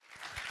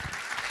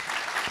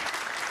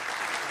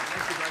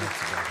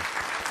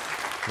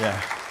Yeah,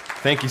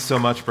 thank you so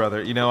much,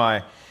 brother.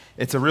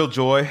 It's a real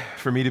joy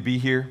for me to be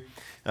here.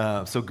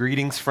 So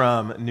greetings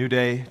from New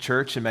Day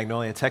Church in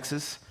Magnolia,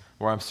 Texas,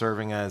 where I'm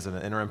serving as an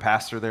interim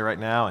pastor there right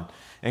now.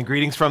 And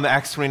greetings from the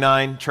Acts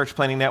 29 Church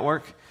Planting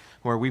Network,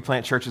 where we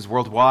plant churches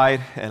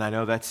worldwide. And I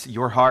know that's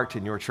your heart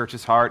and your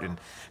church's heart and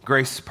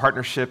Grace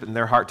Partnership and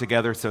their heart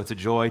together. So it's a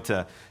joy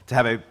to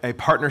have a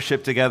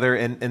partnership together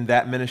in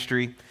that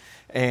ministry.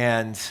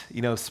 And,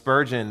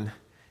 Spurgeon,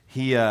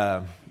 he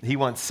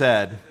once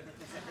said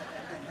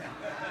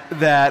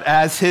that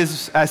as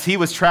he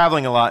was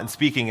traveling a lot and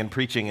speaking and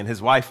preaching, and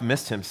his wife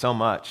missed him so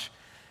much,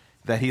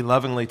 that he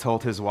lovingly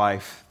told his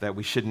wife that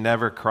we should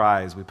never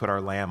cry as we put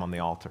our lamb on the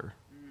altar.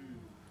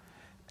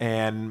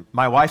 And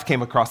my wife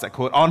came across that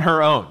quote on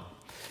her own,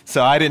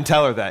 so I didn't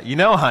tell her that.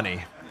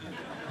 Honey,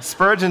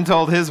 Spurgeon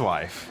told his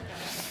wife.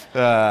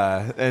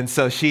 And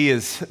so she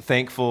is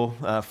thankful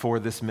for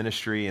this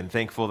ministry and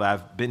thankful that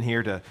I've been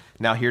here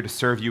to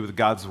serve you with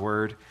God's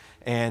word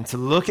and to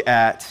look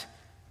at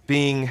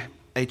being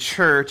a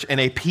church and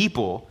a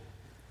people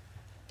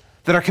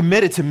that are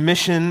committed to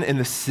mission in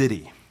the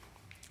city.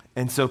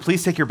 And so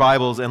please take your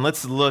Bibles and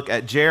let's look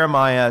at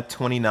Jeremiah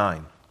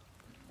 29.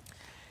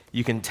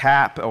 You can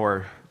tap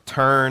or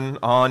turn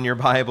on your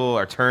Bible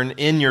or turn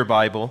in your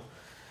Bible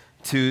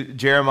to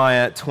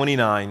Jeremiah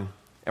 29, and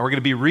we're going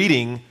to be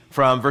reading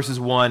from verses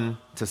 1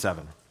 to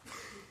 7.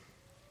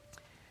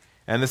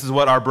 And this is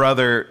what our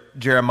brother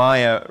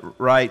Jeremiah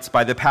writes: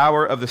 by the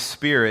power of the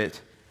Spirit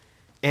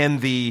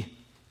and the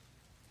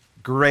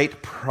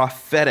great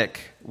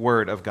prophetic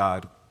word of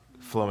God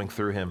flowing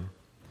through him.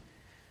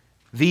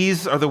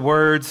 These are the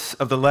words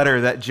of the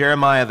letter that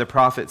Jeremiah the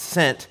prophet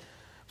sent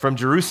from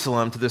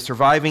Jerusalem to the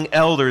surviving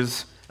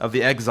elders of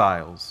the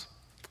exiles,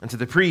 and to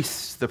the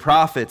priests, the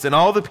prophets, and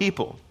all the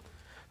people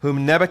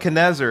whom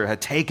Nebuchadnezzar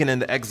had taken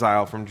into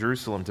exile from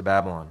Jerusalem to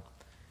Babylon.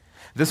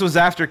 This was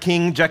after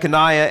King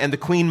Jeconiah and the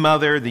queen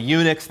mother, the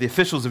eunuchs, the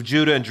officials of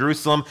Judah and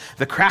Jerusalem,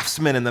 the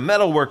craftsmen and the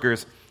metal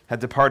workers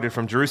had departed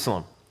from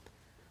Jerusalem.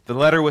 The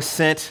letter was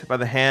sent by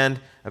the hand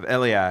of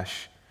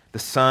Eliash, the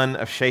son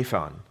of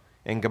Shaphan,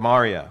 and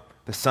Gemariah,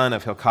 the son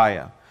of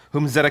Hilkiah,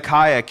 whom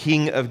Zedekiah,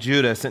 king of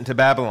Judah, sent to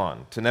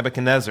Babylon, to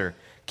Nebuchadnezzar,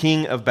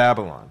 king of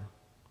Babylon.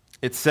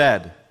 It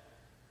said,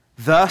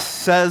 "Thus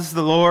says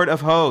the Lord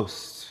of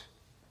hosts,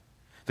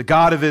 the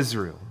God of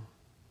Israel,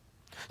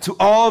 to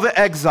all the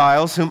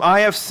exiles whom I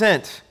have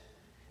sent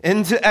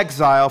into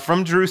exile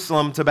from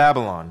Jerusalem to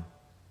Babylon,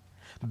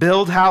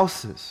 build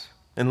houses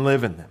and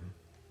live in them.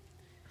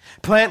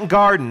 Plant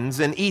gardens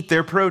and eat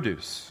their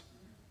produce.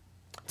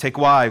 Take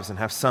wives and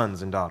have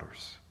sons and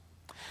daughters.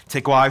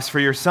 Take wives for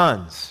your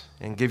sons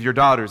and give your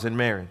daughters in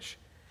marriage,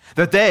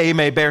 that they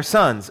may bear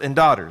sons and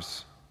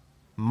daughters.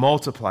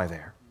 Multiply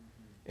there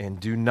and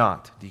do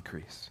not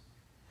decrease.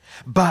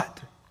 But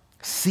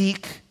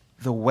seek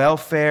the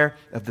welfare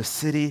of the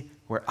city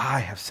where I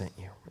have sent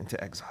you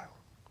into exile.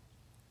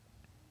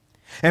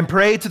 And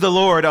pray to the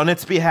Lord on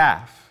its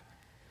behalf,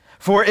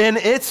 for in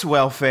its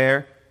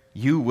welfare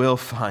you will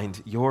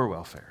find your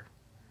welfare.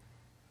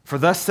 For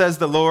thus says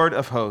the Lord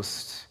of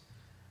hosts,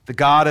 the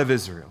God of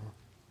Israel,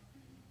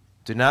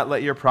 do not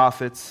let your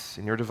prophets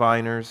and your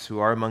diviners who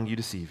are among you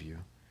deceive you,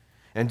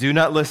 and do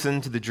not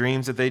listen to the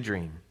dreams that they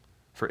dream,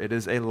 for it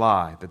is a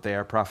lie that they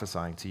are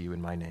prophesying to you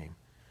in my name.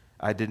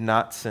 I did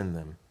not send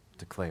them,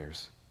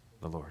 declares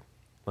the Lord."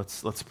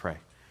 Let's pray.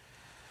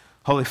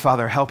 Holy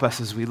Father, help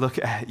us as we look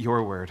at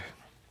your word.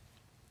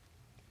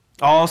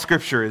 All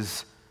Scripture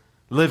is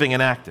living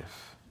and active,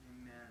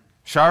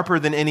 sharper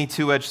than any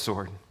two-edged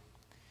sword,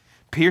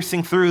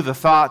 piercing through the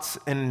thoughts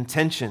and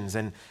intentions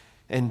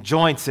and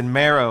joints and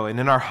marrow and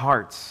in our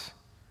hearts.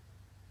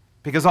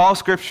 Because all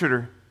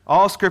Scripture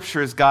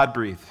is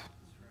God-breathed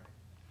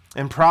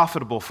and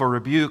profitable for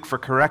rebuke, for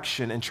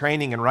correction, and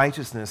training in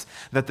righteousness,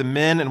 that the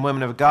men and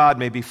women of God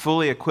may be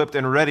fully equipped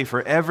and ready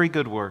for every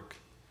good work.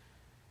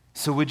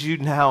 So would you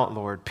now,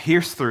 Lord,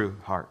 pierce through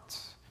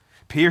hearts,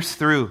 pierce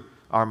through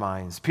our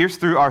minds, pierce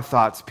through our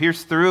thoughts,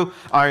 pierce through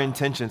our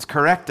intentions,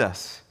 correct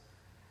us,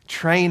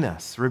 train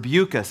us,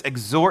 rebuke us,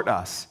 exhort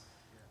us,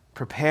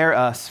 prepare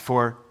us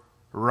for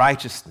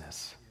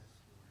righteousness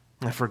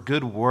and for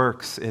good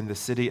works in the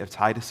city of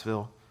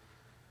Titusville,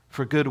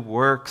 for good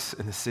works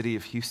in the city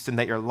of Houston,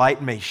 that your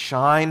light may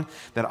shine,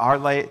 that our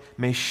light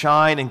may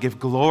shine and give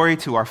glory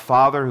to our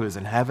Father who is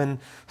in heaven.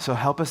 So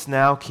help us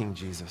now, King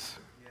Jesus.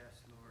 Yes,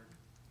 Lord.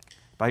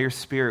 By your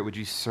Spirit, would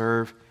you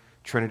serve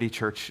Trinity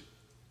Church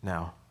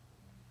now?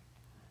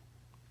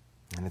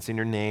 And it's in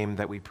your name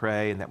that we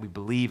pray and that we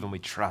believe and we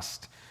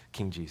trust,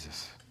 King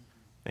Jesus.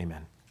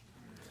 Amen.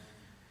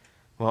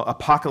 Well,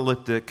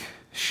 apocalyptic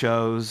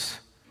shows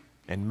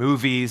and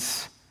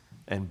movies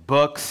and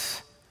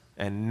books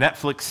and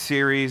Netflix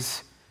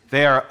series,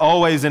 they are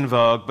always in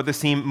vogue, but they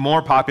seem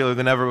more popular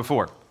than ever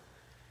before.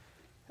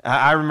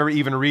 I remember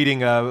even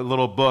reading a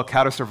little book,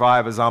 How to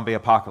Survive a Zombie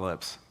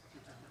Apocalypse,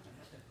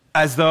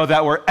 as though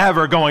that were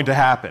ever going to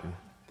happen.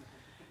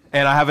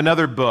 And I have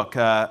another book,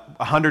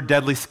 100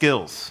 Deadly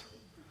Skills,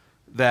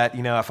 that,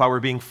 if I were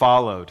being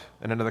followed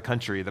in another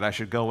country, that I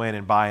should go in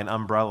and buy an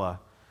umbrella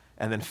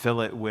and then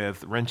fill it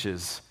with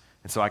wrenches,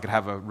 and so I could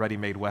have a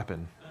ready-made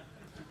weapon.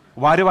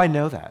 Why do I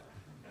know that?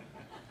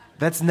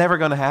 That's never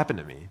going to happen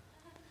to me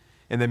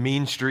in the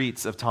mean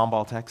streets of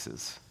Tomball,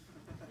 Texas,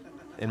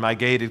 in my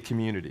gated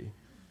community.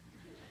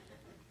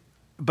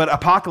 But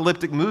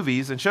apocalyptic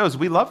movies and shows,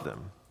 we love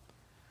them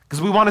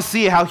because we want to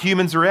see how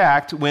humans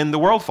react when the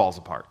world falls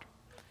apart,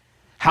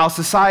 how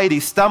society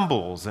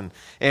stumbles, and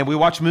we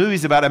watch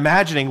movies about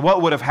imagining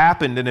what would have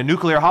happened in a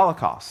nuclear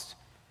holocaust,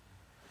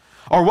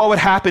 or what would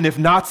happen if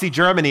Nazi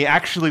Germany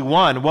actually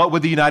won. What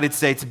would the United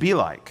States be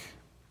like?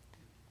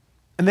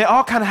 And they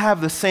all kind of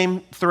have the same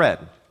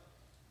thread,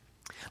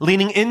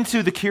 leaning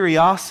into the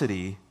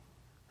curiosity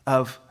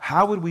of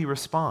how would we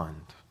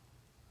respond?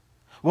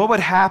 What would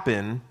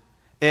happen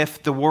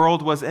if the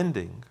world was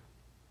ending?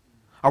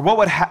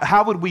 Or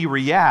how would we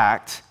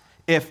react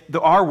if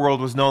our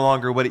world was no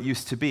longer what it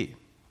used to be?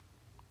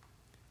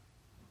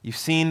 You've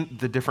seen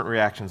the different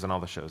reactions in all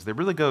the shows. They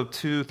really go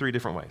 2-3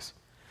 different ways.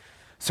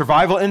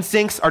 Survival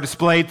instincts are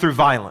displayed through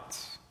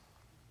violence.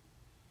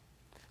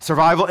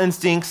 Survival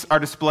instincts are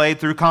displayed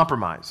through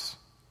compromise.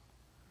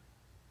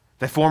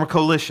 They form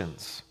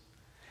coalitions.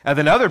 And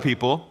then other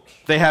people,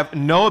 they have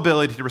no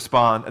ability to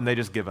respond and they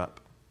just give up.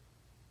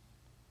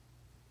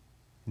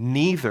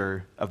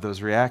 Neither of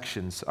those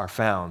reactions are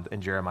found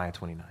in Jeremiah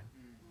 29.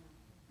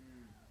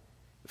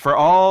 For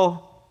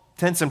all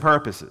intents and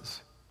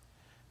purposes,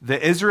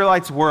 the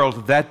Israelites'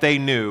 world that they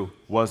knew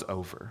was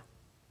over.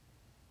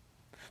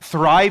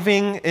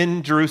 Thriving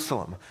in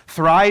Jerusalem,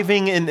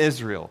 thriving in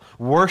Israel,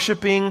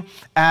 worshiping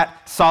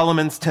at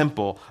Solomon's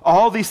temple,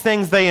 all these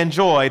things they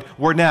enjoyed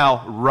were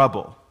now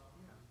rubble.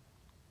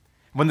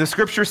 When the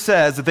scripture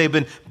says that they've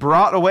been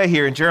brought away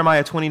here in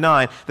Jeremiah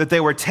 29, that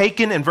they were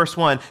taken, in verse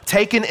 1,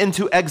 taken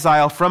into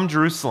exile from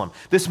Jerusalem.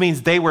 This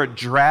means they were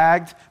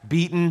dragged,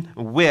 beaten,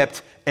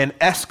 whipped, and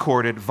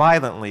escorted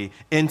violently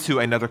into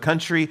another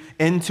country,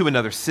 into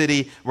another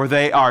city where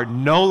they are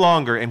no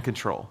longer in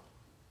control,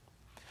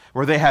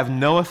 where they have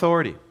no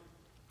authority,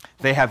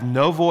 they have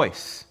no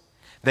voice,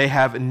 they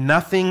have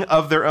nothing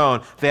of their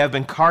own. They have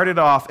been carted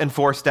off and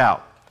forced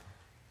out.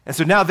 And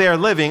so now they are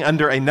living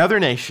under another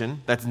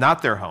nation that's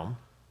not their home,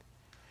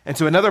 and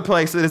to another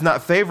place that is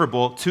not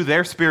favorable to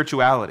their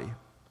spirituality.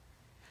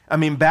 I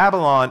mean,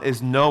 Babylon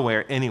is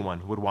nowhere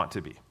anyone would want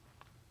to be.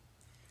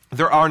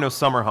 There are no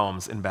summer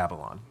homes in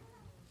Babylon.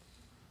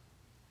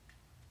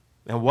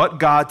 And what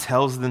God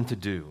tells them to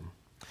do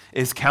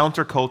is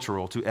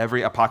countercultural to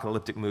every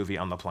apocalyptic movie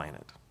on the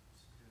planet.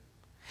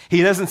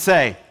 He doesn't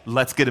say,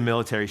 let's get a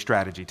military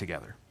strategy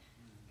together.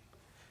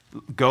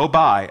 Go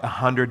buy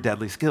 100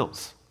 deadly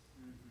skills.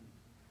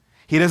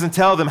 He doesn't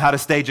tell them how to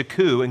stage a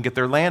coup and get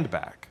their land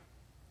back.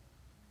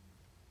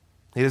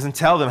 He doesn't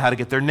tell them how to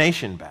get their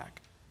nation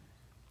back.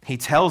 He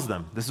tells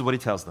them, this is what he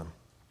tells them: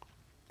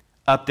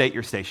 update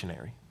your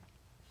stationery.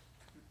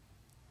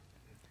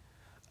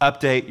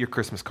 Update your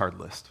Christmas card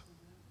list.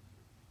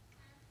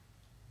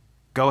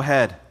 Go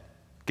ahead,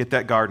 get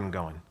that garden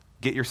going.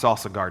 Get your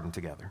salsa garden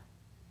together.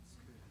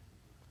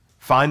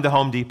 Find the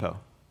Home Depot.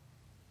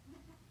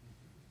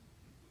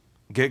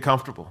 Get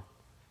comfortable.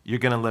 You're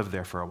going to live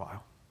there for a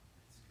while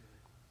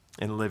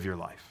and live your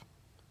life.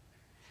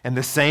 And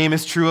the same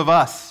is true of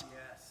us.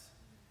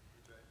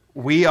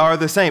 We are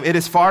the same. It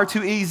is far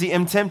too easy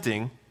and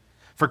tempting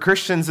for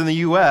Christians in the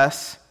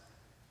U.S.,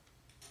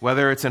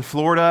 whether it's in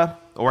Florida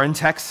or in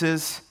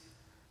Texas,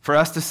 for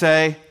us to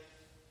say,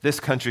 this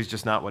country is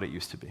just not what it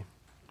used to be.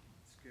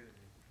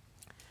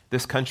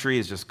 This country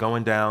is just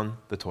going down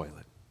the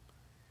toilet.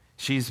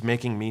 She's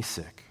making me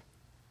sick.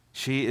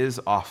 She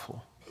is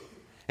awful.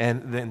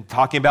 And then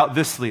talking about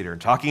this leader,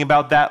 and talking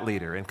about that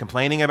leader, and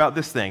complaining about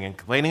this thing, and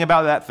complaining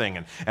about that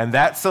thing, and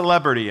that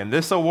celebrity, and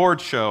this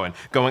award show, and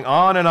going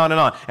on and on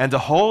and on. And to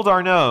hold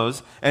our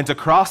nose, and to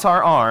cross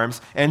our arms,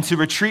 and to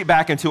retreat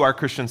back into our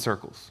Christian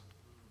circles.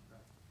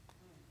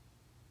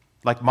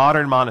 Like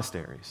modern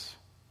monasteries,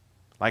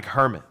 like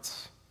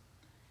hermits.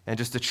 And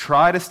just to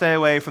try to stay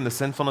away from the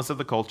sinfulness of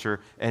the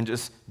culture, and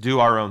just do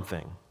our own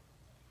thing.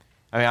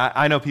 I mean,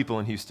 I know people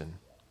in Houston.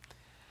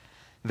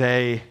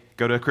 They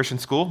go to a Christian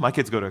school. My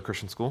kids go to a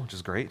Christian school, which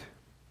is great.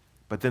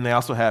 But then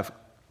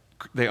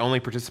they only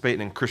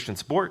participate in Christian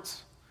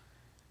sports.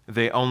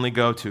 They only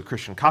go to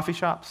Christian coffee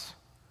shops.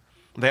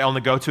 They only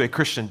go to a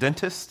Christian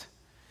dentist.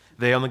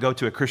 They only go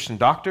to a Christian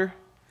doctor.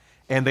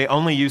 And they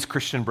only use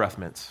Christian breath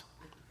mints.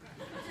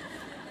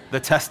 The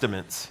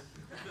Testaments.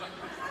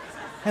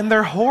 And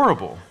they're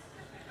horrible.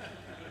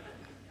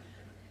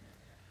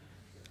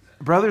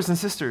 Brothers and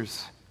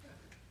sisters,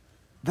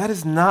 that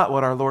is not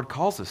what our Lord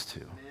calls us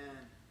to.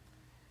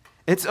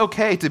 It's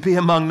okay to be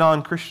among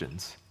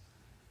non-Christians.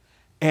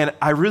 And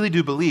I really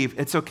do believe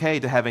it's okay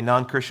to have a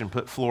non-Christian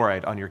put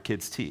fluoride on your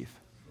kid's teeth.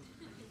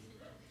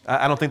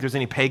 I don't think there's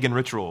any pagan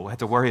ritual we have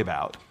to worry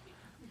about.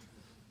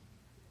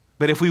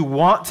 But if we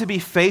want to be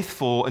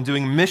faithful in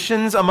doing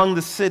missions among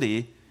the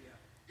city,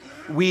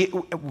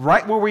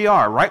 right where we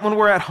are, right when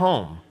we're at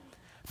home,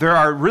 there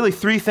are really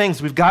 3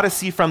 things we've got to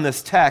see from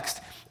this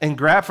text and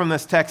grab from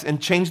this text and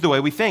change the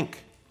way we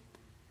think.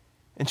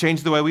 and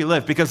change the way we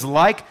live. Because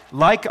like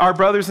our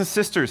brothers and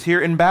sisters here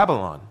in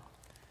Babylon,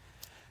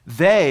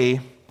 they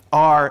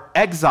are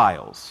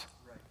exiles,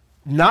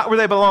 not where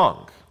they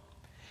belong.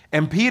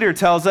 And Peter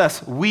tells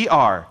us we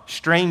are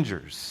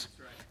strangers,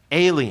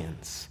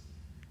 aliens,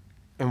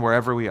 and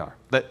wherever we are.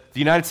 That the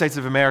United States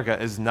of America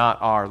is not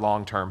our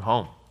long-term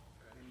home.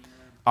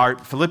 Our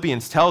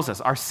Philippians tells us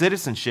our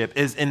citizenship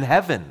is in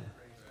heaven.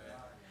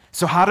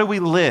 So how do we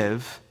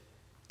live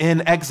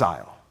in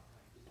exile?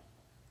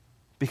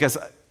 Because,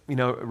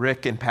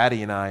 Rick and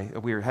Patty and I,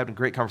 we were having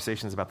great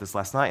conversations about this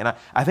last night, and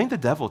I think the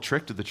devil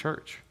tricked the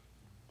church.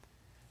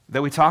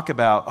 That we talk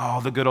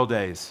about, the good old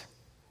days.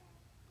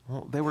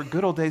 Well, they were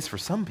good old days for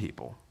some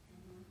people.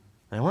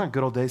 They weren't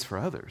good old days for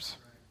others.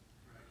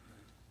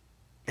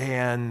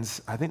 And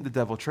I think the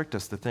devil tricked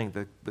us to think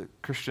that the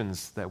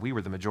Christians, that we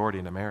were the majority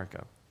in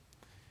America.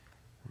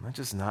 And that's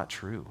just not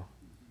true.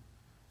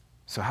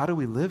 So how do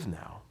we live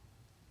now?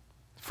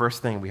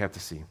 First thing we have to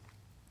see,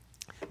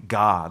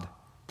 God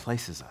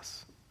places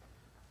us.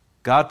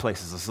 God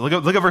places us. Look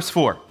at verse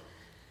 4.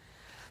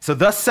 So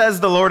thus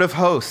says the Lord of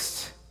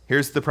hosts,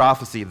 here's the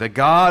prophecy, the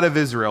God of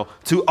Israel,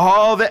 to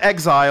all the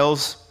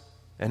exiles,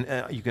 and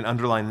you can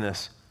underline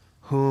this,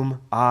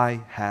 whom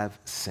I have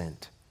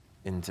sent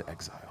into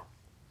exile.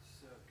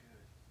 So good.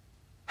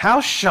 How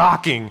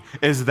shocking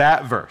is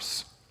that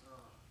verse?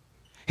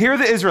 Here are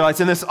the Israelites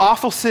in this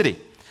awful city,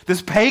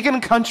 this pagan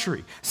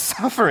country,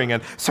 suffering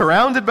and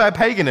surrounded by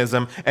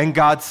paganism, and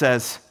God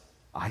says,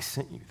 I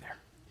sent you there.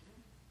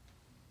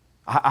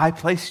 I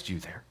placed you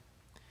there.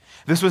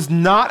 This was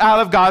not out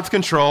of God's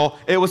control.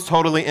 It was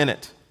totally in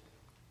it.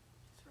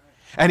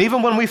 And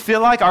even when we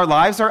feel like our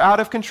lives are out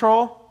of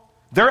control,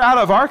 they're out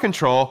of our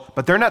control,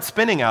 but they're not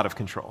spinning out of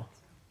control.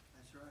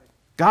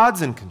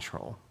 God's in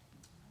control.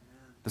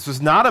 This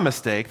was not a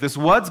mistake. This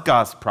was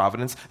God's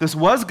providence. This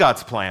was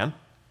God's plan.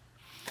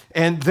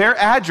 And their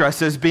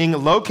addresses being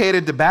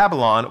located to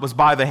Babylon was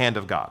by the hand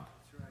of God.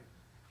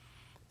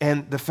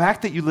 And the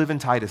fact that you live in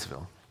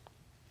Titusville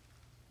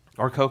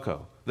or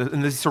Cocoa,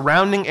 in the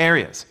surrounding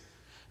areas,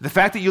 the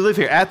fact that you live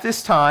here at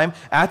this time,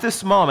 at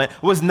this moment,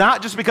 was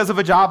not just because of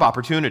a job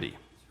opportunity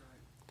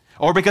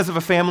or because of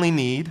a family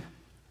need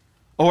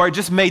or it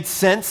just made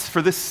sense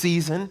for this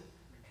season.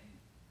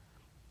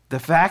 The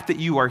fact that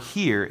you are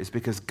here is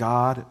because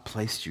God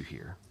placed you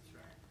here.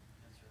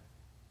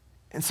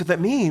 And so that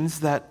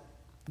means that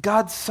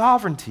God's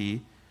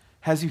sovereignty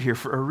has you here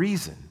for a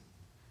reason.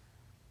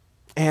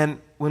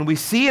 And when we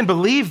see and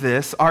believe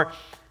this,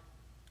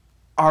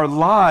 our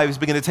lives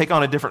begin to take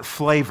on a different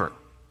flavor.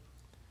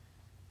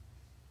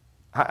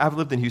 I've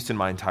lived in Houston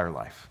my entire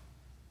life,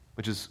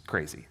 which is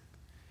crazy.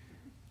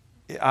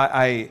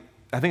 I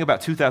think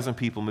about 2,000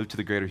 people move to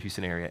the greater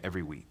Houston area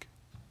every week.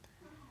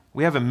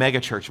 We have a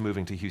mega church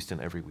moving to Houston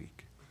every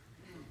week.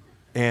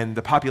 And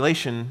the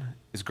population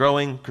is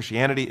growing,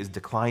 Christianity is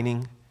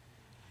declining.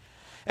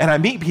 And I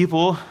meet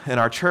people in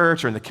our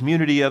church or in the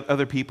community of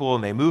other people,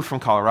 and they moved from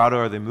Colorado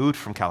or they moved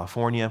from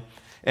California,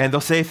 and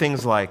they'll say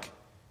things like,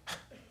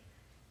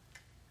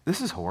 this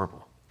is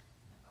horrible.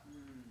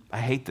 I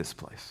hate this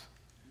place.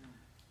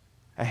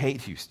 I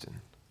hate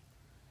Houston.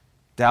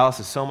 Dallas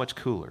is so much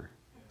cooler.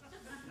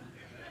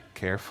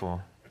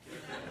 Careful.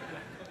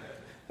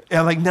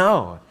 And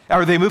no.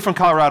 Or they moved from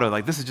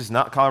Colorado, this is just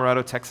not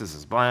Colorado. Texas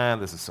is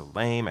bland. This is so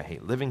lame. I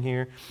hate living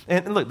here.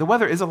 And look, the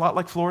weather is a lot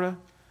like Florida,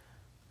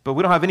 but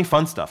we don't have any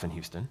fun stuff in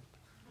Houston.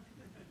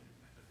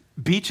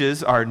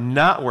 Beaches are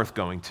not worth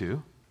going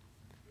to,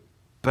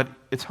 but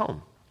it's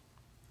home.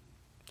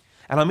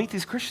 And I'll meet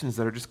these Christians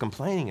that are just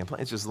complaining and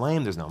it's just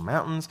lame. There's no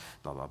mountains,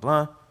 blah, blah,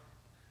 blah.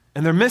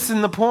 And they're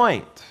missing the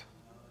point.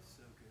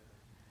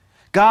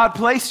 God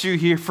placed you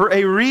here for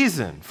a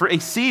reason, for a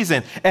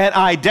season, and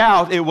I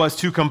doubt it was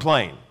to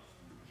complain.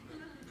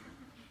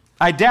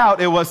 I doubt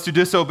it was to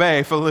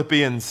disobey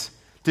Philippians,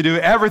 to do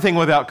everything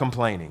without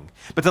complaining,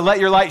 but to let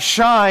your light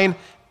shine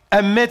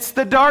amidst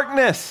the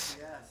darkness.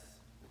 Yes.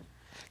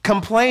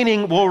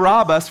 Complaining will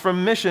rob us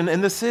from mission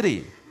in the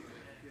city.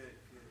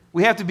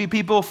 We have to be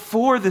people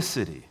for the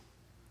city.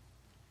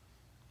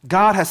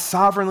 God has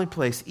sovereignly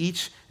placed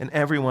each and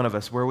every one of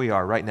us where we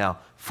are right now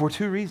for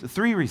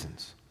three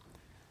reasons.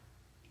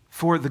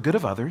 For the good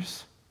of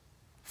others,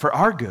 for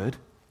our good,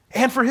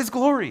 and for his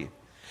glory.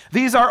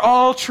 These are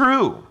all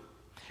true.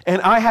 And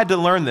I had to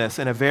learn this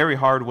in a very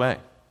hard way.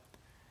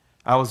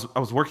 I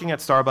was working at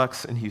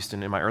Starbucks in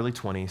Houston in my early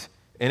 20s,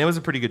 and it was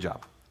a pretty good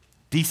job.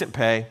 Decent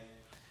pay.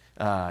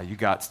 You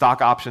got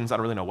stock options. I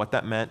don't really know what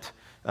that meant.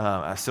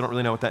 I still don't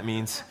really know what that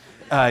means.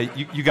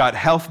 You got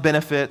health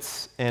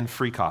benefits and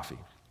free coffee.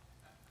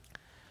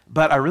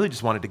 But I really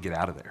just wanted to get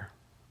out of there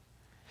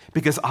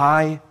because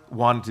I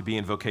wanted to be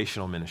in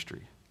vocational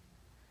ministry.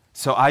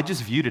 So I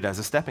just viewed it as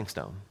a stepping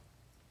stone.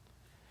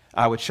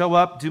 I would show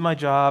up, do my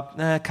job,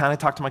 kind of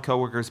talk to my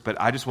coworkers, but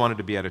I just wanted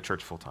to be at a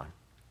church full time.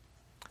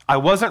 I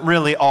wasn't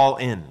really all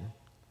in.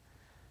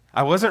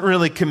 I wasn't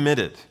really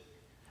committed.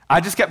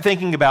 I just kept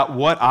thinking about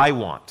what I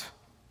want,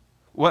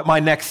 what my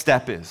next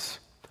step is,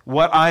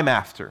 what I'm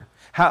after.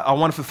 How I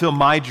want to fulfill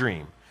my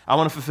dream. I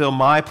want to fulfill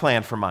my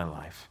plan for my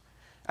life.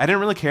 I didn't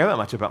really care that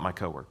much about my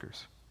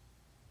coworkers.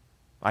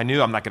 I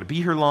knew I'm not going to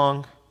be here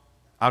long.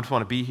 I just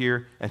want to be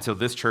here until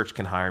this church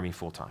can hire me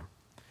full time.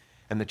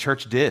 And the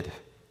church did.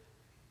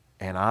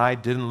 And I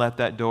didn't let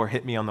that door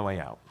hit me on the way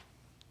out.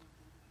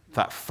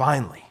 Thought,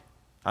 finally,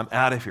 I'm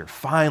out of here.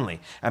 Finally,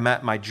 I'm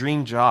at my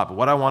dream job,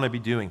 what I want to be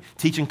doing,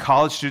 teaching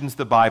college students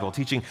the Bible,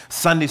 teaching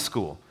Sunday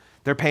school.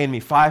 They're paying me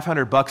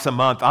 $500 a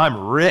month.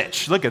 I'm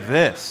rich. Look at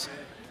this.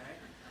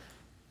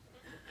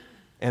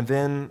 And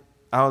then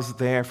I was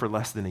there for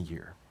less than a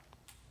year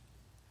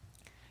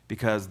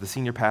because the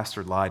senior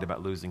pastor lied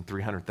about losing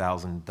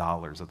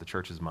 $300,000 of the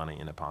church's money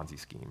in a Ponzi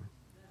scheme.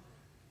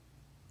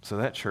 So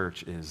that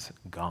church is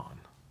gone.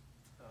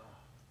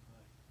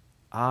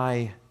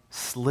 I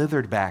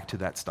slithered back to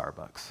that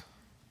Starbucks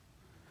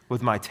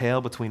with my tail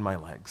between my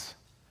legs.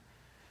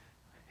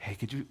 Hey,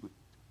 do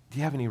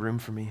you have any room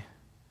for me?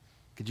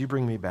 Could you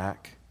bring me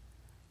back?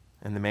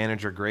 And the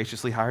manager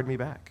graciously hired me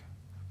back.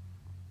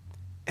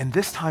 And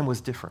this time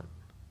was different.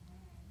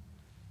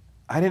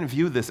 I didn't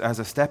view this as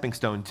a stepping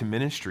stone to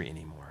ministry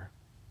anymore,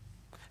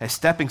 a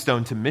stepping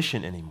stone to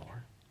mission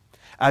anymore.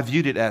 I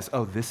viewed it as,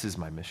 oh, this is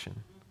my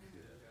mission.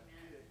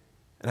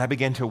 And I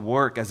began to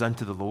work as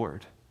unto the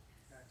Lord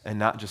and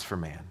not just for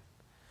man.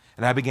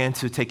 And I began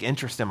to take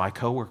interest in my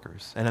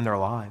coworkers and in their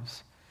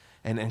lives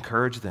and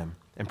encourage them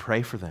and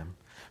pray for them.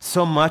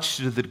 So much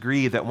to the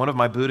degree that one of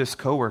my Buddhist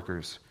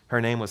coworkers, her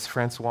name was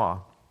Francois.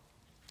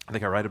 I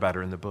think I write about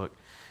her in the book.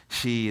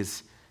 She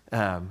is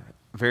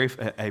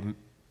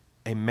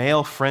a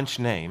male French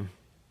name.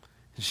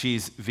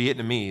 She's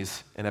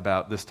Vietnamese and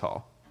about this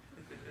tall.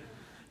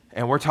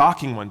 And we're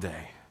talking one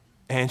day,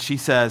 and she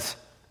says,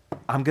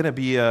 we're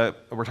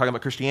talking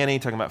about Christianity,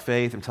 talking about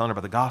faith. I'm telling her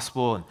about the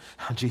gospel and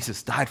how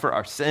Jesus died for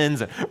our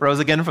sins and rose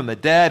again from the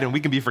dead, and we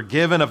can be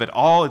forgiven of it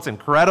all. It's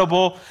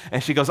incredible.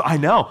 And she goes, I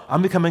know.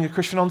 I'm becoming a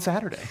Christian on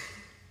Saturday.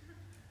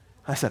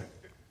 I said,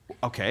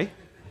 okay.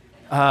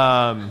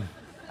 How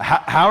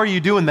are you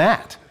doing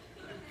that?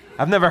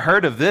 I've never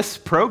heard of this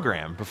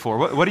program before.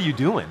 What are you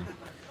doing?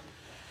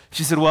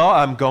 She said, well,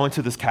 I'm going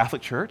to this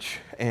Catholic church,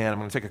 and I'm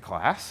going to take a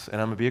class,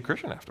 and I'm going to be a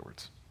Christian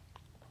afterwards.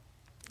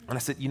 And I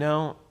said,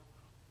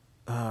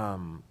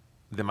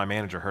 then my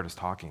manager heard us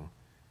talking,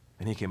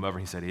 and he came over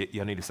and he said,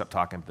 you need to stop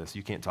talking about this.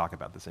 You can't talk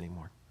about this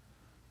anymore.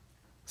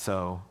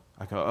 So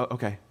I go, oh,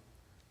 okay.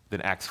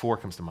 Then Acts 4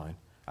 comes to mind.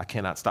 I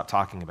cannot stop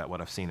talking about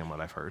what I've seen and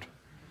what I've heard.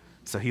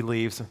 So he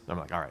leaves. I'm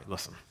like, all right,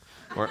 listen.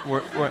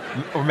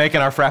 We're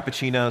making our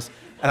frappuccinos.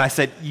 And I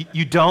said,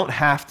 you don't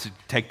have to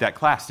take that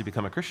class to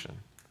become a Christian.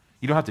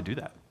 You don't have to do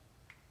that.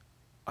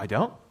 I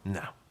don't?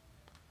 No.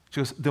 She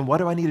goes, then what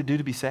do I need to do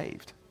to be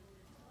saved?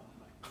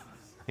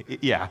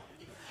 Yeah.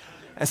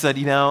 I said,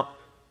 I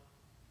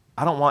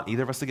don't want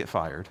either of us to get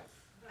fired.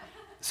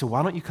 So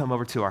why don't you come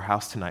over to our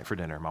house tonight for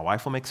dinner? My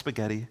wife will make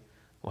spaghetti.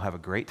 We'll have a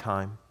great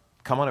time.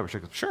 Come on over. She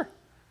goes, sure.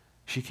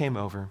 She came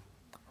over.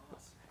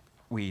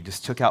 We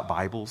just took out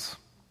Bibles,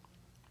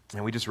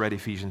 and we just read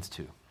Ephesians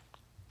 2.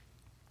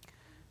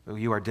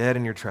 You are dead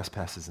in your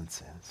trespasses and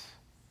sins,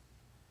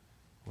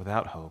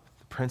 without hope,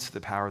 the prince of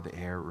the power of the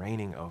air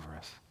reigning over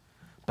us.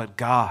 But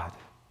God,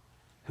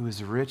 who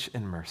is rich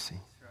in mercy,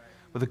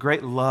 with the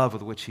great love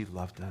with which he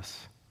loved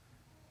us,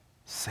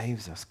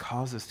 saves us,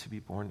 causes us to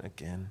be born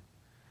again.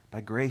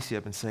 By grace you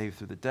have been saved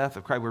through the death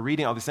of Christ. We're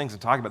reading all these things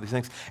and talking about these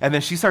things, and then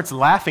she starts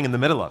laughing in the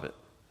middle of it.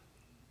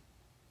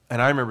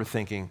 And I remember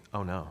thinking,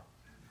 oh no,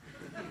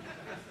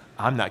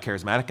 I'm not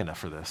charismatic enough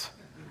for this.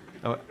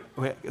 Oh,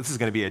 this is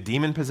going to be a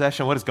demon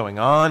possession. What is going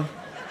on?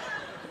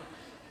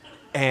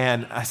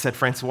 And I said,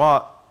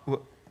 Francois,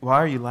 why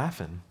are you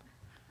laughing?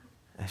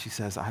 And she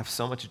says, I have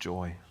so much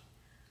joy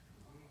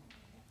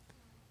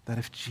that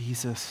if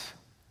Jesus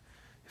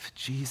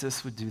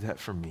would do that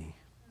for me.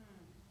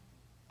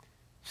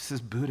 She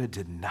says, Buddha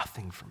did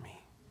nothing for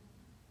me,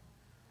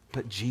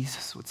 but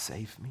Jesus would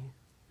save me.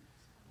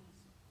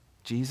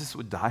 Jesus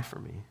would die for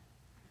me.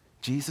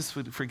 Jesus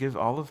would forgive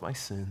all of my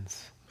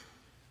sins.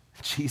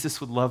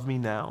 Jesus would love me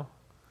now.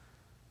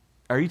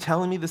 Are you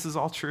telling me this is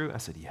all true? I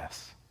said,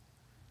 yes.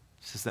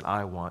 She says, then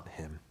I want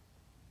him.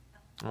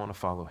 I want to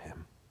follow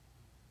him.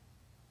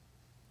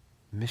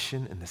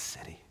 Mission in the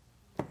city.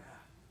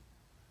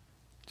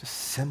 Just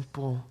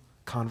simple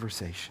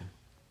conversation.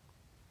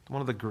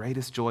 One of the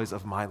greatest joys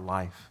of my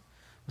life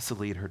was to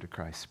lead her to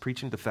Christ.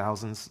 Preaching to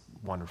thousands,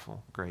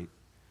 wonderful, great.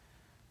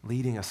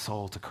 Leading a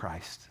soul to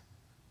Christ,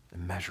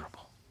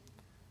 immeasurable.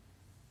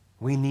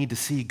 We need to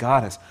see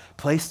God has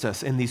placed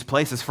us in these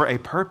places for a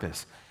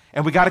purpose.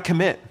 And we got to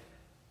commit.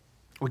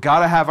 We got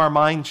to have our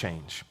mind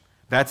change.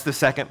 That's the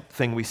second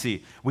thing we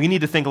see. We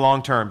need to think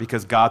long-term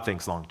because God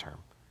thinks long-term.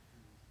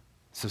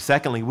 So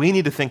secondly, we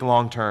need to think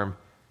long-term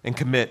and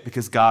commit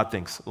because God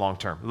thinks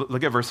long-term.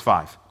 Look at verse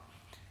 5.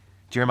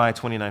 Jeremiah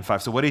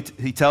 29:5. So what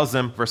he tells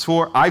them, verse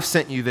 4, I've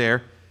sent you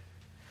there.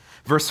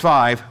 Verse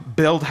 5,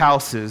 build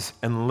houses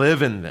and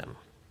live in them.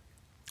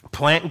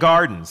 Plant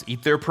gardens,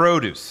 eat their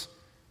produce.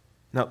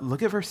 Now,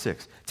 look at verse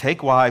 6.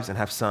 Take wives and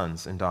have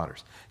sons and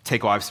daughters.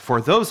 Take wives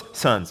for those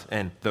sons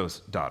and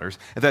those daughters,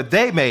 that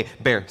they may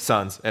bear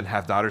sons and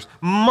have daughters.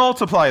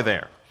 Multiply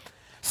there.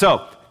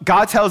 So,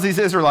 God tells these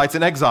Israelites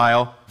in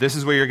exile, this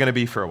is where you're going to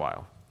be for a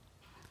while.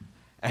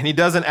 And he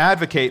doesn't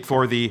advocate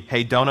for the,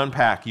 hey, don't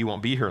unpack, you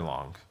won't be here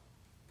long.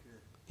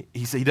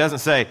 He doesn't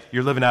say,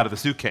 you're living out of the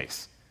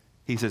suitcase.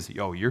 He says,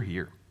 oh, you're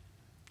here.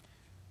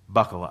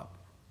 Buckle up.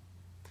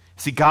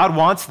 See, God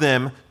wants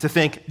them to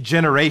think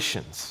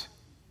generations.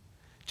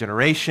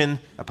 Generation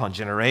upon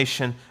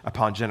generation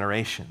upon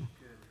generation.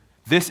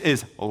 This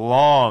is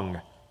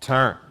long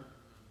term.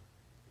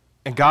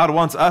 And God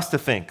wants us to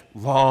think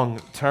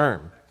long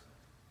term.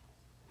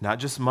 Not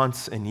just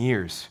months and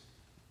years,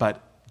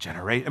 but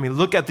generation. I mean,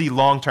 look at the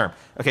long term.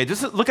 Okay,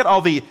 just look at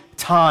all the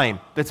time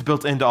that's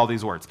built into all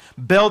these words.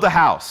 Build a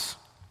house.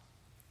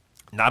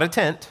 Not a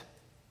tent.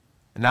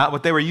 Not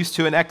what they were used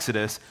to in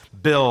Exodus.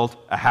 Build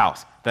a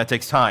house. That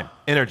takes time,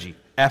 energy,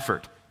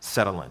 effort.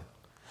 Settle in.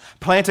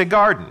 Plant a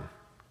garden.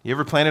 You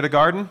ever planted a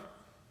garden?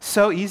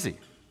 So easy.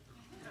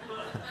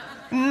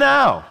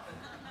 No.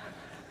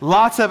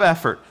 Lots of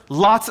effort,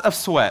 lots of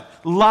sweat,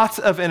 lots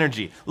of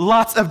energy,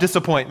 lots of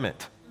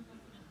disappointment,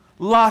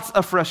 lots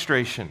of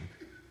frustration.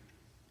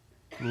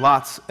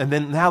 And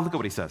then now look at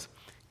what he says.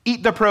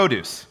 Eat the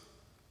produce.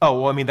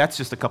 Oh, well, I mean, that's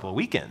just a couple of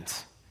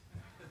weekends.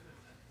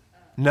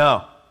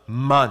 No,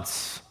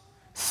 months,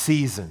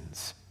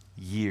 seasons,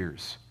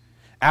 years.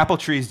 Apple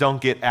trees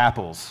don't get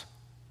apples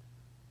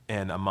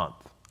in a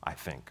month, I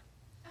think.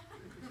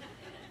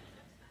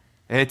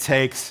 It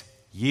takes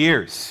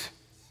years.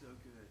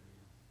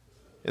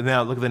 And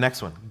now look at the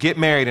next one. Get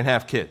married and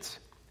have kids.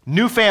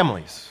 New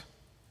families,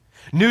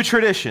 new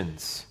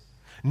traditions,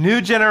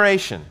 new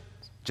generation.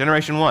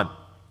 Generation 1.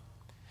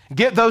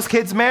 Get those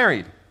kids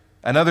married.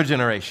 Another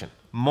generation.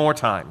 More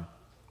time.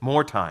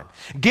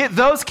 Get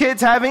those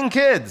kids having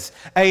kids.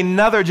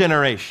 Another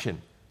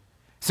generation.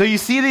 So you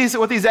see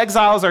what these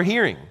exiles are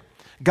hearing.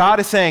 God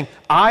is saying,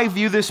 I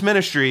view this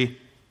ministry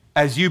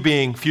as you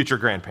being future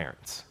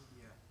grandparents.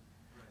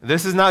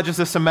 This is not just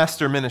a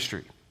semester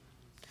ministry.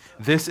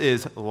 This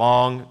is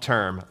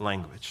long-term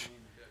language.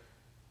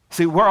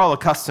 See, we're all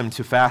accustomed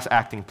to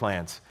fast-acting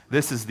plans.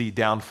 This is the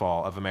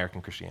downfall of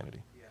American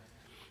Christianity.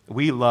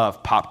 We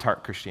love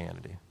Pop-Tart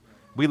Christianity.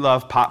 We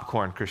love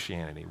popcorn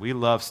Christianity. We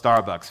love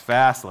Starbucks.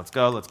 Fast, let's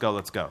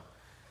go.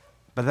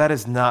 But that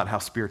is not how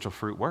spiritual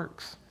fruit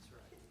works.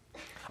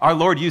 Our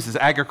Lord uses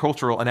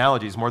agricultural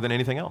analogies more than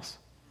anything else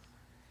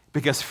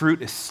because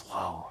fruit is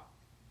slow.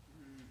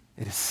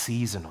 It is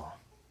seasonal.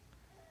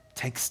 It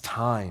takes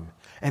time.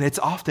 And it's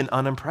often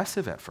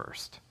unimpressive at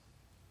first.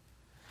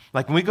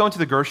 Like when we go into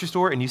the grocery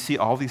store and you see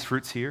all these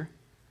fruits here,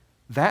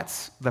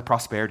 that's the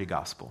prosperity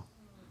gospel.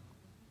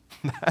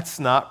 That's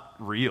not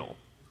real.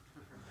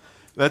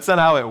 That's not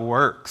how it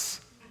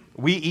works.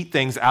 We eat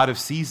things out of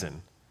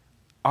season.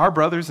 Our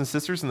brothers and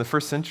sisters in the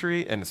first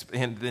century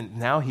and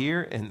now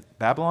here in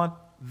Babylon,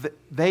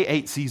 they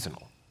ate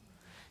seasonal.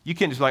 You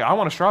can't just be like, I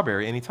want a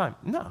strawberry anytime.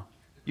 No,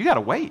 you got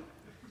to wait.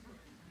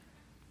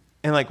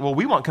 And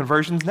we want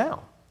conversions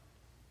now.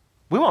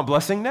 We want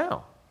blessing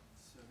now.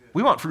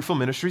 We want fruitful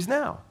ministries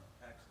now.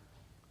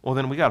 Well,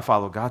 then we got to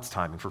follow God's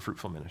timing for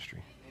fruitful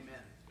ministry. Amen.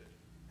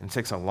 And it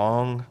takes a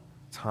long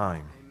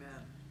time.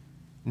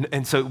 Amen.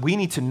 And so we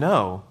need to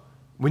know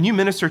when you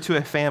minister to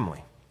a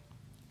family,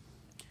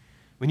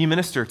 when you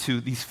minister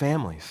to these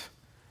families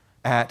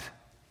at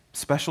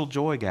special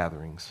joy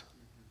gatherings,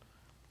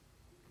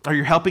 or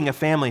you're helping a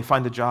family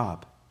find a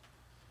job,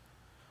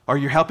 or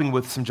you're helping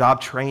with some job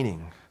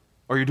training,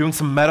 or you're doing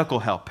some medical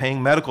help,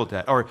 paying medical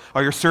debt, or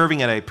you're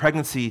serving at a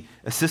pregnancy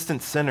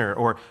assistance center,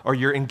 or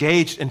you're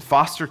engaged in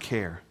foster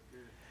care.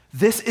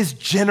 This is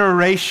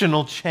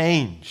generational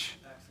change.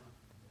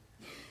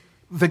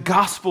 The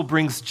gospel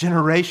brings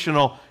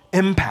generational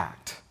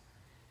impact.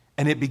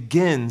 And it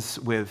begins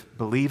with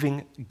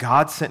believing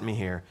God sent me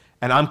here,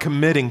 and I'm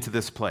committing to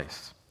this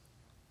place.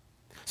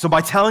 So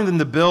by telling them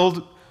to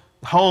build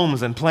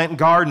homes and plant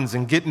gardens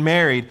and get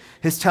married,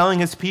 he's telling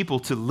his people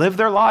to live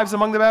their lives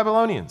among the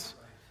Babylonians.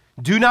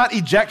 Do not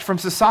eject from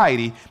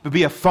society, but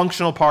be a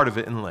functional part of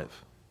it and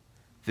live.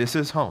 This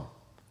is home.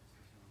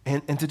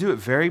 And to do it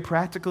very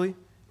practically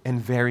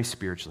and very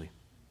spiritually.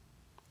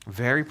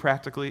 Very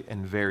practically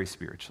and very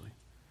spiritually.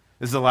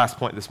 This is the last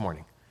point this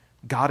morning.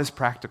 God is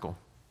practical.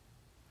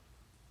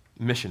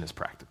 Mission is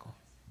practical.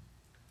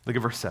 Look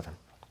at verse 7.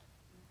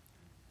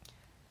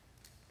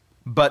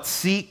 But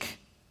seek.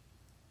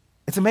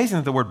 It's amazing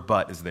that the word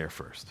but is there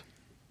first.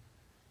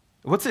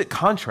 What's it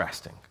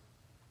contrasting?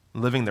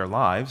 Living their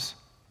lives,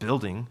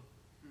 building,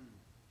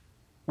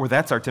 where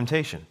that's our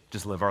temptation.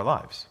 Just live our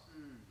lives.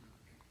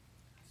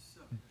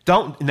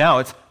 Don't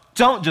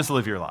just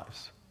live your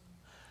lives.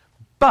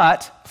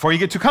 But before you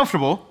get too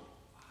comfortable,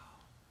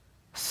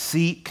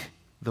 seek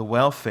the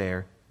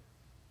welfare.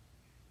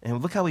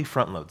 And look how he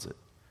front loads it.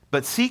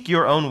 But seek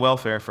your own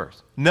welfare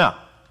first. No.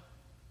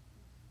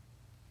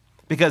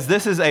 Because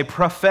this is a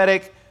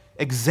prophetic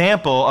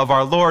example of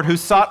our Lord who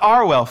sought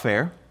our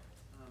welfare,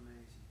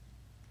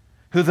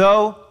 who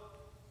though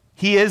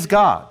he is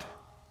God,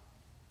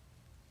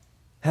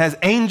 has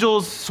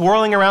angels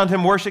swirling around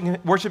him,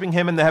 worshiping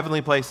him in the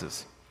heavenly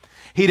places.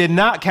 He did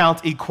not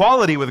count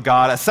equality with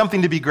God as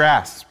something to be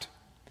grasped,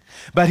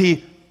 but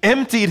he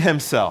emptied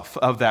himself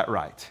of that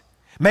right,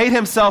 made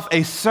himself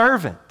a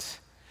servant,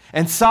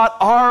 and sought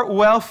our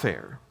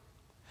welfare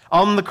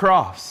on the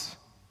cross,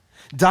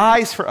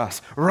 dies for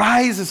us,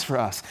 rises for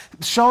us,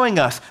 showing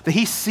us that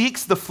he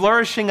seeks the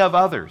flourishing of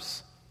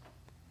others.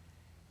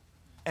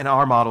 And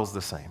our model's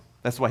the same.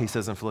 That's why he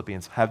says in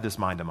Philippians, have this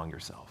mind among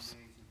yourselves.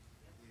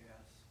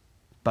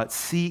 But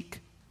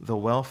seek the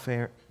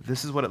welfare.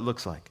 This is what it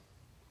looks like.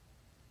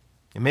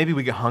 And maybe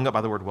we get hung up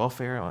by the word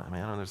welfare. I mean, I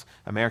don't know, there's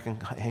American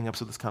hang-ups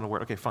with this kind of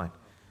word. Okay, fine.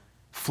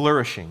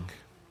 Flourishing.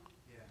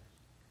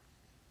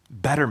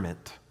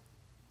 Betterment.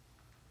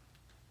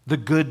 The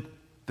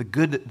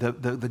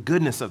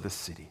goodness of the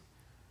city.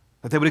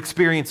 That they would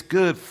experience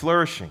good,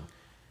 flourishing.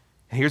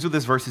 And here's what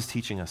this verse is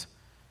teaching us.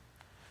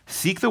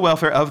 Seek the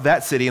welfare of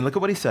that city, and look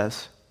at what he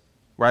says.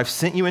 Where I've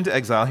sent you into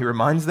exile, he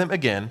reminds them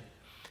again,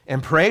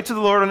 and pray to the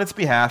Lord on its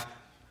behalf,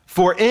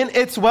 for in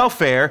its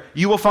welfare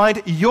you will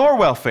find your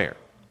welfare.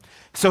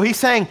 So he's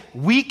saying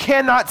we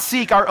cannot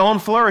seek our own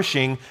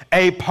flourishing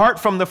apart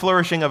from the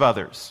flourishing of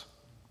others.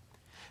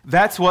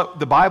 That's what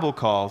the Bible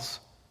calls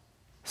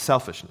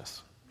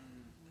selfishness.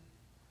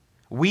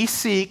 We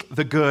seek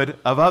the good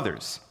of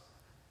others.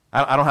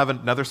 I don't have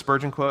another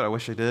Spurgeon quote. I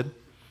wish I did.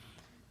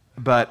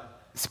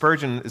 But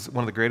Spurgeon is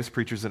one of the greatest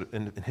preachers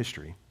in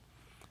history.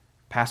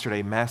 Pastored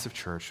a massive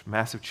church,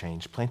 massive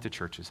change, planted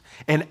churches.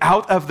 And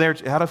out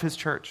of his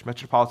church,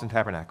 Metropolitan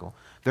Tabernacle,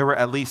 there were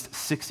at least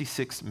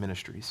 66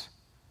 ministries,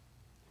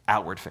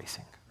 outward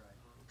facing.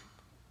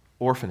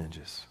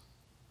 Orphanages.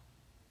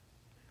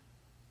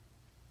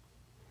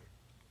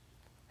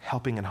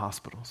 Helping in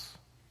hospitals.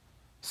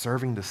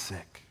 Serving the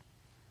sick.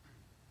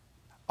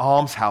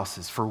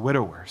 Almshouses for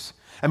widowers.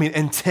 I mean,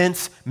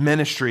 intense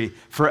ministry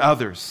for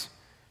others.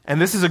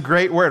 And this is a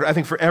great word, I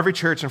think, for every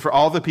church and for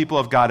all the people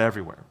of God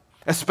everywhere.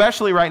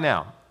 Especially right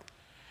now.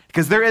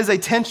 Because there is a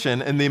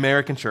tension in the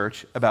American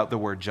church about the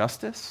word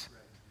justice,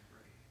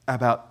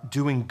 about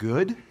doing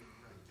good,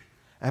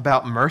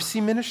 about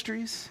mercy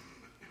ministries.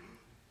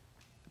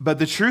 But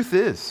the truth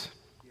is,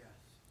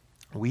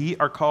 we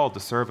are called to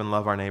serve and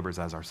love our neighbors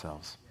as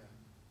ourselves.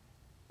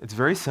 It's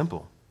very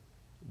simple.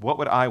 What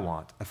would I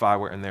want if I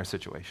were in their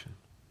situation?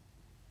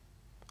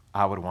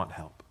 I would want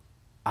help.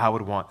 I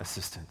would want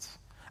assistance.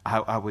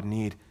 I would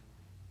need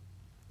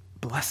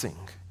blessing.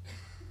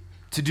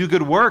 To do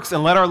good works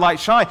and let our light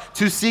shine,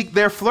 to seek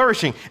their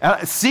flourishing.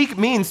 Seek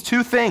means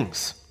two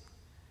things.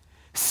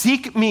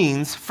 Seek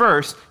means,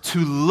 first, to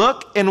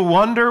look and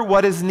wonder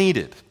what is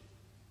needed.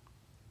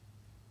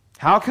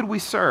 How could we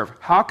serve?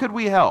 How could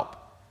we help?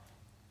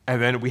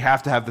 And then we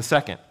have to have the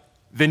second.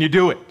 Then you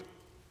do it.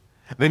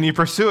 Then you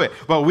pursue it.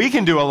 What we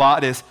can do a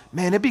lot is,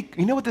 man,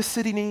 you know what this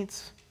city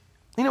needs?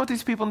 You know what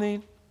these people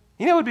need?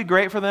 You know what would be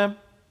great for them?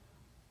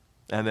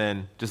 And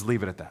then just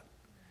leave it at that.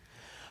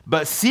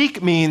 But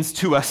seek means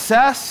to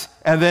assess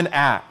and then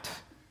act.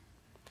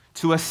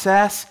 To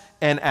assess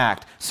and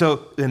act.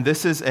 So, and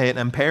this is an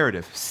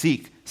imperative.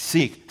 Seek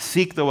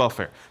the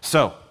welfare.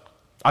 So,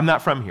 I'm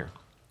not from here.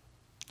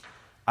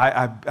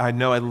 I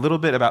know a little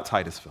bit about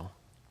Titusville.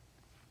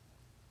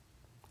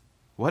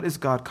 What is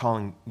God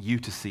calling you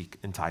to seek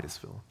in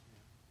Titusville?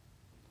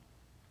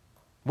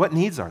 What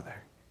needs are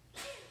there?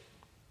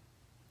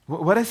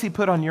 What has he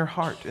put on your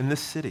heart in this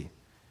city?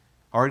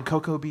 Or in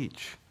Cocoa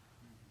Beach?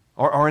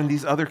 Or in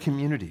these other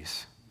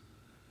communities?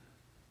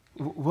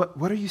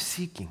 What are you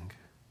seeking?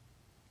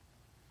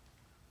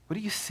 What do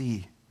you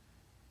see?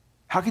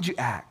 How could you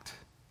act?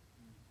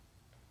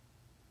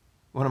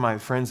 One of my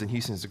friends in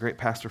Houston is a great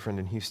pastor friend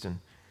in Houston.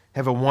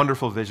 Have a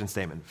wonderful vision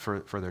statement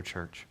for their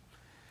church.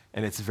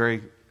 And it's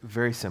very,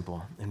 very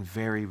simple and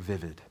very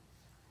vivid.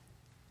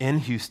 In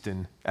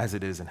Houston as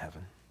it is in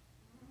heaven.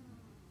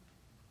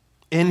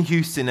 In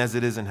Houston as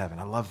it is in heaven.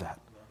 I love that.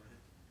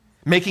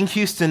 Making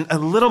Houston a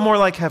little more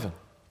like heaven.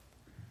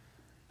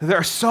 There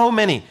are so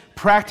many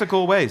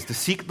practical ways to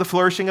seek the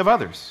flourishing of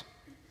others.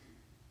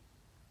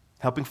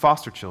 Helping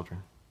foster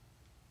children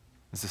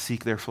is to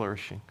seek their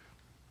flourishing.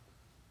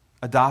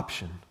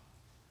 Adoption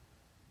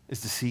is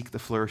to seek the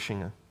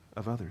flourishing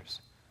of others.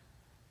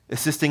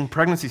 Assisting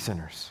pregnancy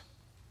centers,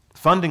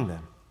 funding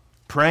them,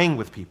 praying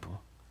with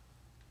people,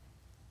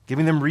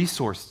 giving them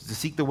resources to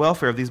seek the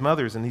welfare of these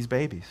mothers and these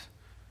babies.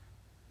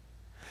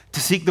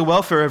 To seek the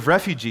welfare of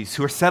refugees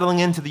who are settling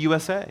into the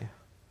USA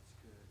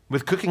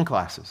with cooking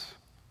classes.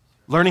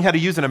 Learning how to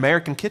use an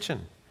American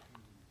kitchen.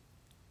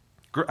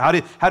 How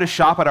to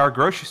shop at our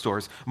grocery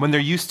stores when they're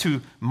used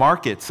to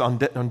markets on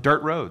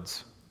dirt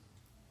roads.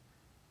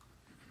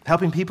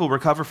 Helping people